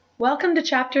Welcome to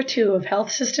Chapter 2 of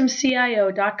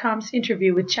HealthSystemCIO.com's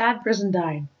interview with Chad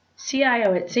Brisendine,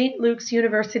 CIO at St. Luke's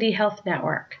University Health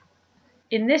Network.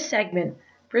 In this segment,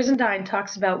 Brisendine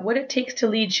talks about what it takes to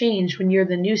lead change when you're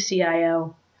the new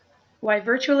CIO, why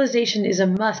virtualization is a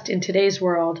must in today's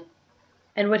world,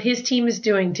 and what his team is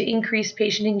doing to increase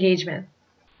patient engagement.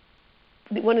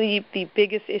 One of the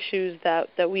biggest issues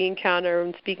that we encounter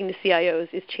when speaking to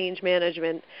CIOs is change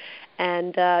management,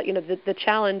 and the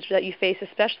challenge that you face,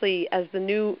 especially as the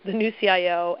new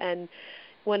CIO and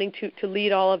wanting to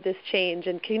lead all of this change.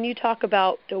 And can you talk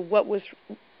about what was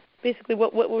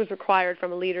required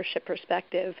from a leadership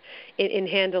perspective in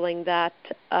handling that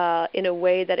in a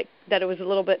way that it was a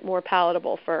little bit more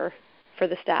palatable for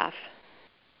the staff?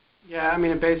 Yeah, I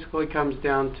mean, it basically comes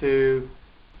down to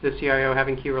the CIO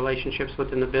having key relationships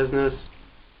within the business,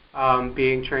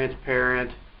 being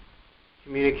transparent,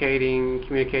 communicating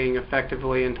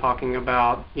effectively, and talking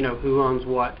about who owns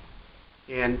what.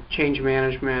 And change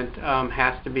management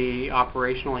has to be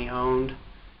operationally owned,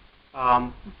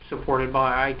 supported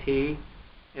by IT.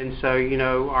 And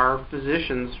so our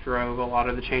physicians drove a lot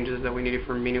of the changes that we needed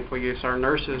for meaningful use. Our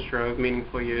nurses drove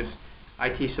meaningful use.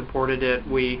 IT supported it.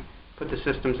 We put the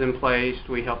systems in place.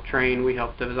 We helped train. We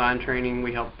helped design training.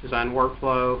 We helped design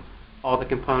workflow, all the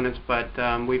components. But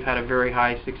we've had a very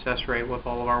high success rate with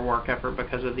all of our work effort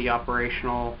because of the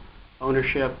operational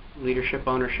ownership, leadership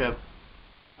ownership.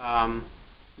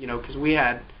 Because we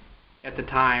had, at the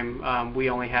time, we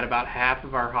only had about half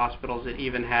of our hospitals that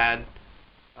even had,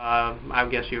 I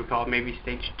guess you would call it maybe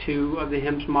stage 2 of the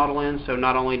HIMSS model in. So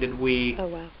not only did we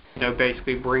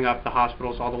basically bring up the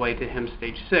hospitals all the way to HIMSS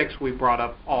stage 6, we brought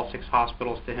up all 6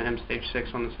 hospitals to HIMSS stage 6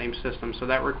 on the same system. So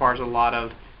that requires a lot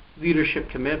of leadership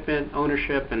commitment,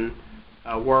 ownership, and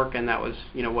work, and that was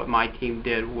what my team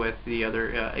did with the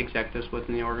other executives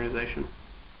within the organization.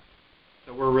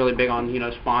 So we're really big on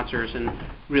sponsors and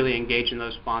really engaging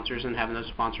those sponsors and having those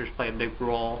sponsors play a big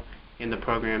role in the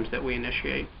programs that we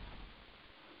initiate.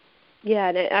 Yeah,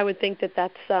 and I would think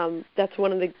that's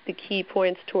one of the key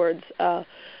points towards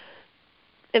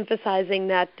emphasizing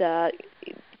that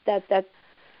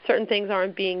certain things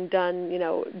aren't being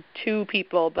done to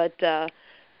people, but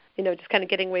just kind of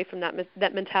getting away from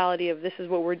that mentality of this is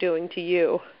what we're doing to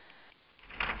you.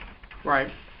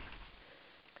 Right.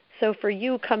 So for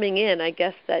you coming in, I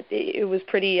guess that it was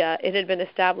pretty. It had been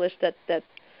established that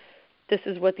this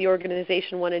is what the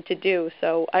organization wanted to do.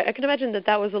 So I can imagine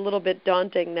that was a little bit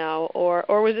daunting now, or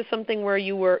was it something where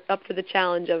you were up for the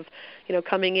challenge of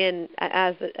coming in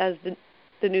as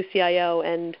the new CIO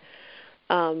and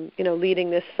leading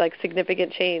this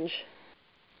significant change?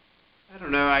 I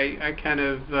don't know. I kind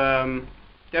of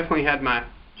definitely had my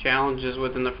challenges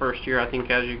within the first year. I think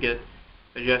as you get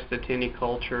adjusted to any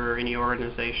culture or any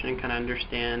organization and kind of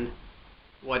understand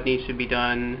what needs to be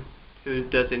done, who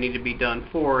does it need to be done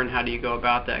for, and how do you go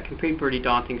about that, it can be pretty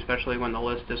daunting, especially when the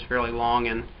list is fairly long.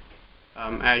 And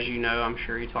as you know, I'm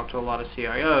sure you talk to a lot of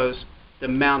CIOs, the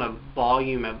amount of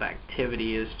volume of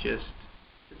activity is just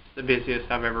the busiest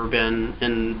I've ever been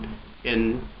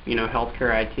in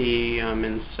healthcare IT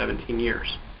in 17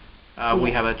 years.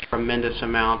 We have a tremendous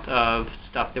amount of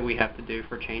stuff that we have to do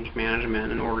for change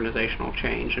management and organizational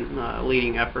change and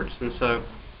leading efforts. And so,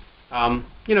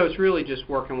 it's really just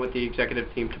working with the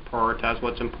executive team to prioritize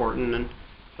what's important and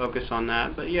focus on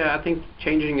that. But yeah, I think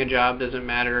changing a job doesn't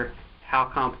matter how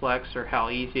complex or how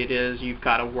easy it is. You've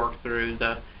got to work through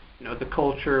the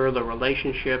culture, the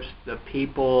relationships, the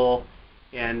people,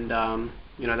 and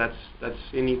that's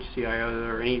any CIO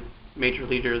or any major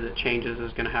leader that changes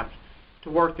is going to have to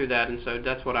work through that. And so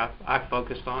that's what I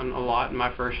focused on a lot in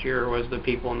my first year, was the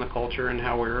people and the culture and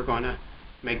how we were going to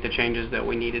make the changes that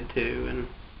we needed to. And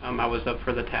I was up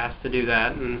for the task to do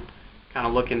that and kind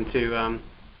of looking to,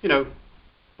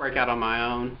 break out on my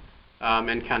own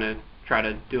and kind of try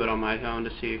to do it on my own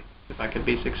to see if I could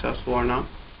be successful or not.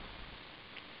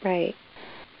 Right.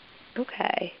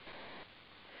 Okay.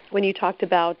 When you talked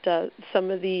about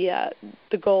some of the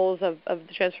goals of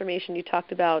the transformation, you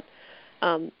talked about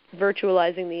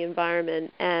virtualizing the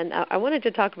environment, and I wanted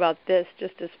to talk about this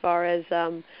just as far as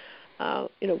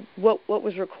what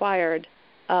was required,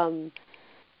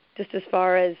 just as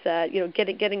far as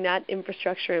getting that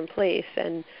infrastructure in place,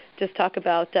 and just talk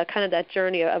about kind of that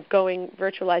journey of going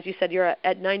virtualized. You said you're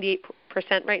at 98%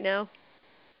 right now.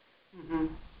 Mm-hmm.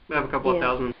 We have a couple of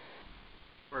thousand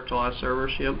virtualized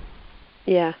servers. Yep.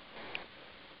 Yeah.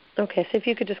 Okay, so if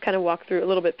you could just kind of walk through a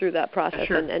little bit through that process.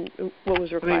 Sure. and what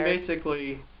was required. I mean,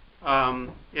 basically,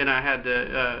 and I had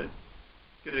the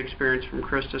good experience from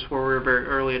Christus, where we were very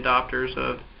early adopters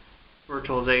of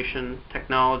virtualization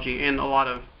technology and a lot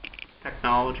of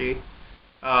technology.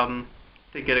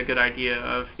 to get a good idea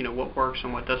of what works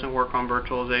and what doesn't work on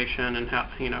virtualization, and how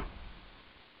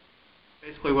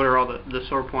basically what are all the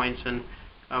sore points. And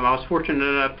I was fortunate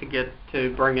enough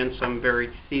to bring in some very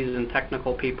seasoned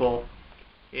technical people,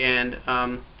 and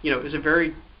it was a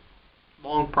very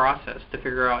long process to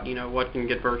figure out what can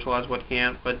get virtualized, what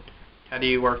can't, how do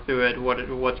you work through it,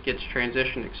 what gets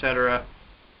transitioned, etc.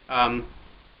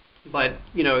 But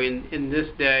in this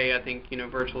day, I think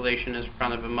virtualization is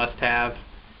kind of a must-have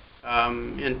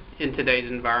in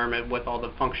today's environment, with all the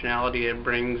functionality it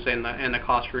brings and the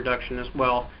cost reduction as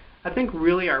well. I think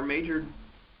really our major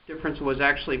difference was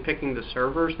actually picking the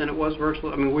servers than it was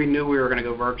virtual. I mean, we knew we were going to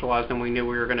go virtualized, and we knew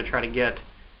we were going to try to get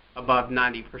above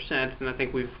 90%, and I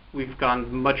think we've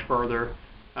gone much further.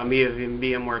 Even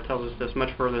VMware tells us this, much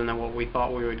further than what we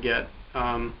thought we would get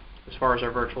as far as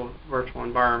our virtual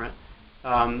environment.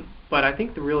 But I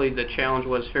think really the challenge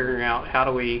was figuring out how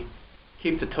do we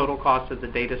keep the total cost of the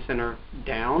data center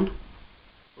down,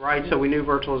 right? So we knew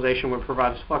virtualization would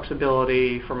provide us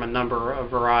flexibility from a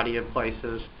variety of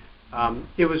places.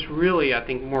 It was really, I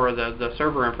think, more of the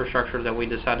server infrastructure that we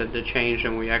decided to change,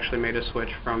 and we actually made a switch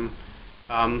from,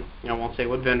 I won't say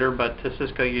what vendor, but to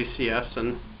Cisco UCS.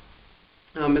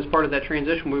 And as part of that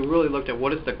transition, we really looked at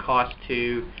what is the cost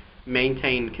to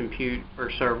maintain compute or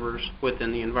servers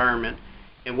within the environment,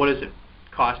 and what does it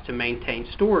cost to maintain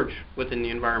storage within the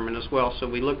environment as well. So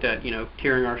we looked at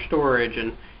tiering our storage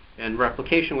and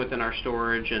replication within our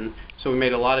storage, and so we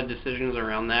made a lot of decisions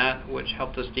around that, which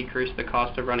helped us decrease the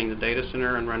cost of running the data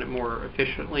center and run it more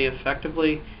efficiently,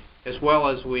 effectively, as well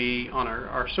as we, on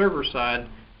our server side,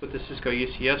 with the Cisco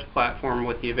UCS platform,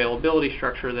 with the availability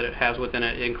structure that it has within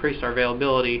it, increased our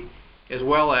availability, as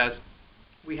well as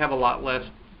we have a lot less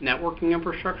networking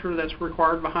infrastructure that's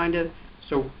required behind it.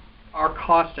 So our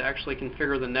cost to actually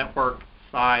configure the network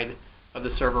side of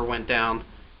the server went down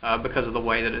because of the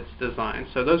way that it's designed.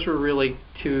 So those were really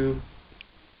two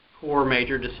core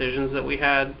major decisions that we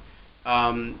had.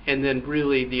 And then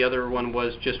really the other one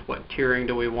was just what tiering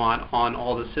do we want on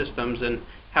all the systems, and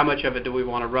how much of it do we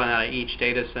want to run out of each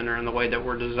data center. And the way that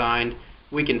we're designed,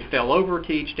 we can fail over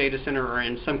to each data center, or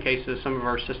in some cases, some of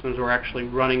our systems were actually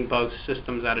running both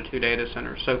systems out of two data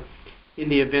centers. So in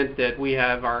the event that we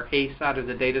have our A side of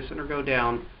the data center go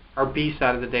down, our B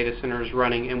side of the data center is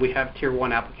running, and we have tier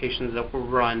 1 applications that will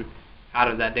run out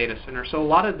of that data center. So a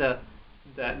lot of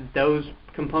those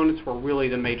components were really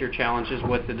the major challenges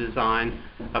with the design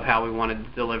of how we wanted to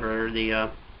deliver the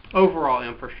overall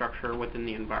infrastructure within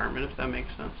the environment, if that makes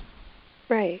sense.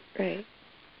 Right.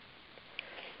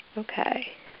 Okay.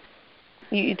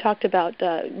 You talked about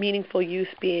meaningful use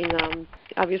being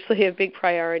obviously a big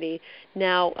priority.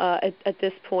 Now, at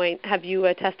this point, have you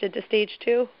tested to stage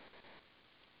 2?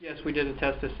 Yes, we did a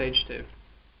test to stage 2.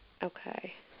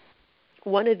 Okay.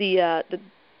 One of the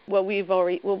what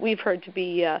we've heard to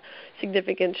be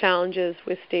significant challenges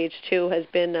with stage 2 has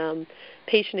been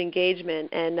patient engagement,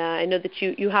 and I know that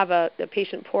you have a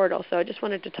patient portal. So I just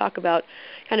wanted to talk about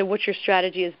kind of what your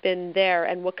strategy has been there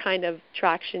and what kind of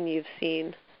traction you've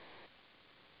seen.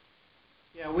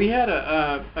 Yeah, we had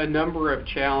a number of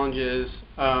challenges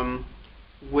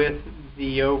with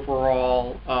the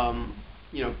overall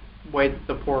way that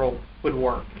the portal would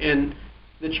work, and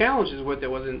the challenges with it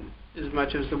wasn't as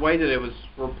much as the way that it was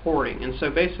reporting. And so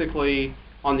basically,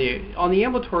 on the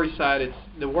ambulatory side,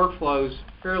 the workflow's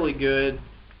fairly good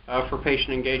for patient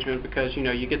engagement, because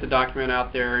you get the document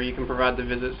out there, you can provide the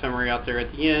visit summary out there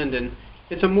at the end, and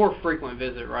it's a more frequent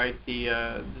visit, right?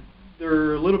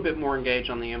 They're a little bit more engaged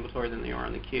on the ambulatory than they are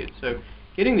on the acute. So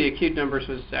getting the acute numbers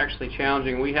was actually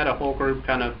challenging. We had a whole group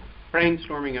kind of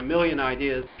brainstorming a million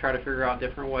ideas to try to figure out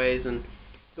different ways, and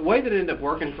the way that it ended up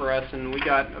working for us, and we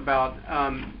got about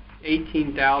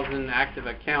 18,000 active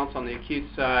accounts on the acute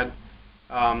side,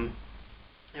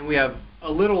 and we have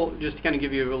a little, just to kind of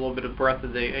give you a little bit of breadth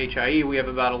of the HIE, we have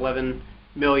about 11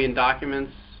 million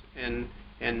documents and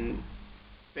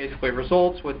basically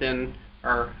results within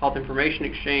our health information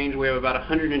exchange. We have about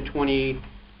 120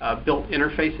 built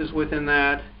interfaces within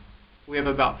that. We have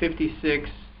about 56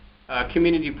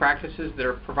 community practices that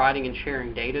are providing and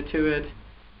sharing data to it.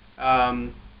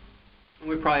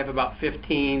 We probably have about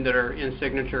 15 that are in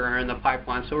signature or in the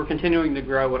pipeline. So we're continuing to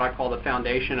grow what I call the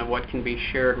foundation of what can be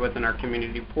shared within our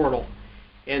community portal.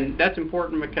 And that's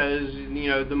important because,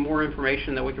 the more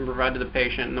information that we can provide to the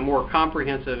patient, and the more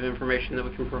comprehensive information that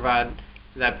we can provide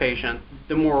to that patient,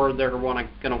 the more they're going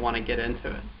to want to get into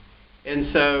it.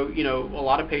 And so, a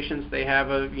lot of patients, they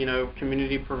have a,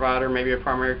 community provider, maybe a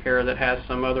primary care that has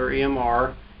some other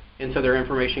EMR, and so their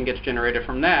information gets generated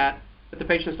from that. But the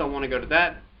patients don't want to go to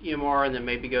that EMR and then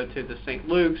maybe go to the St.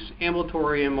 Luke's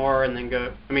ambulatory EMR and then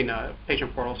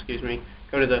patient portal,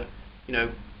 go to the,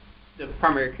 the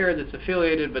primary care that's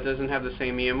affiliated but doesn't have the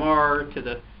same EMR, to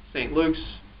the St. Luke's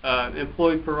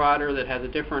employed provider that has a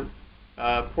different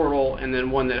portal, and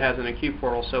then one that has an acute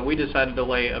portal. So we decided to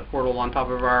lay a portal on top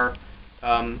of our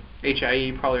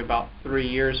HIE probably about 3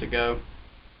 years ago.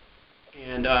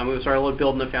 And we started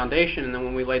building the foundation, and then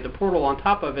when we laid the portal on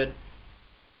top of it,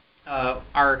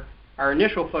 our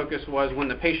initial focus was when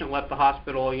the patient left the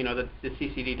hospital, the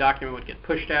CCD document would get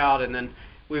pushed out, and then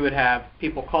we would have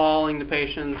people calling the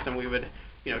patients, and we would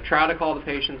try to call the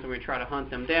patients, and we'd try to hunt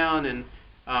them down, and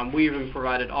we even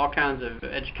provided all kinds of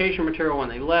education material when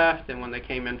they left and when they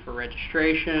came in for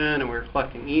registration, and we were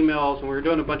collecting emails, and we were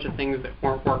doing a bunch of things that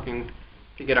weren't working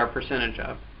to get our percentage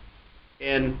up.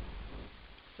 And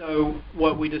so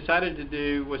what we decided to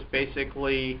do was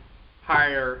basically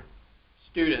hire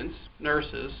students,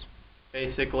 nurses,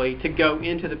 basically, to go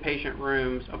into the patient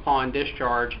rooms upon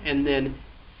discharge and then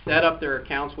set up their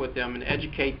accounts with them and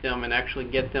educate them and actually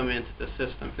get them into the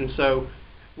system. And so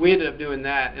we ended up doing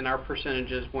that, and our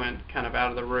percentages went kind of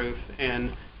out of the roof.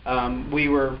 And we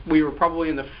were probably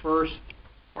in the first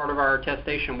part of our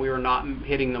attestation, we were not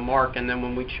hitting the mark. And then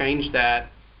when we changed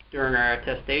that during our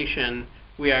attestation,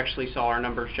 we actually saw our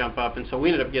numbers jump up. And so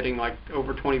we ended up getting like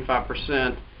over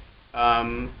 25%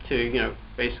 to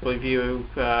basically view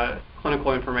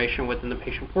clinical information within the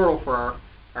patient portal for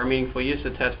our meaningful use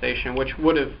attestation, which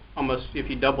would have almost, if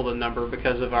you double the number,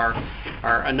 because of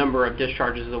a number of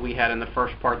discharges that we had in the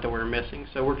first part that we were missing.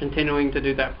 So we're continuing to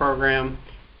do that program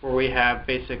where we have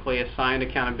basically assigned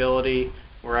accountability.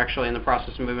 We're actually in the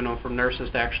process of moving on from nurses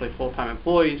to actually full-time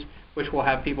employees, which will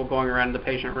have people going around to the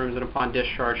patient rooms and upon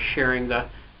discharge sharing the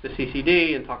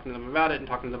CCD and talking to them about it and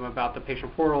talking to them about the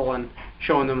patient portal and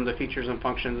showing them the features and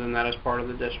functions in that as part of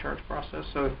the discharge process.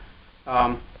 So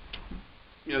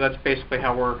that's basically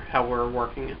how we're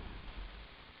working it.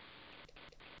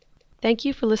 Thank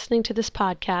you for listening to this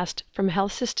podcast from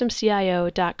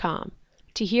healthsystemcio.com.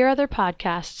 To hear other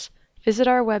podcasts, visit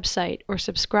our website or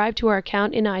subscribe to our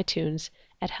account in iTunes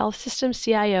at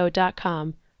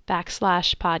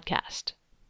healthsystemcio.com/podcast.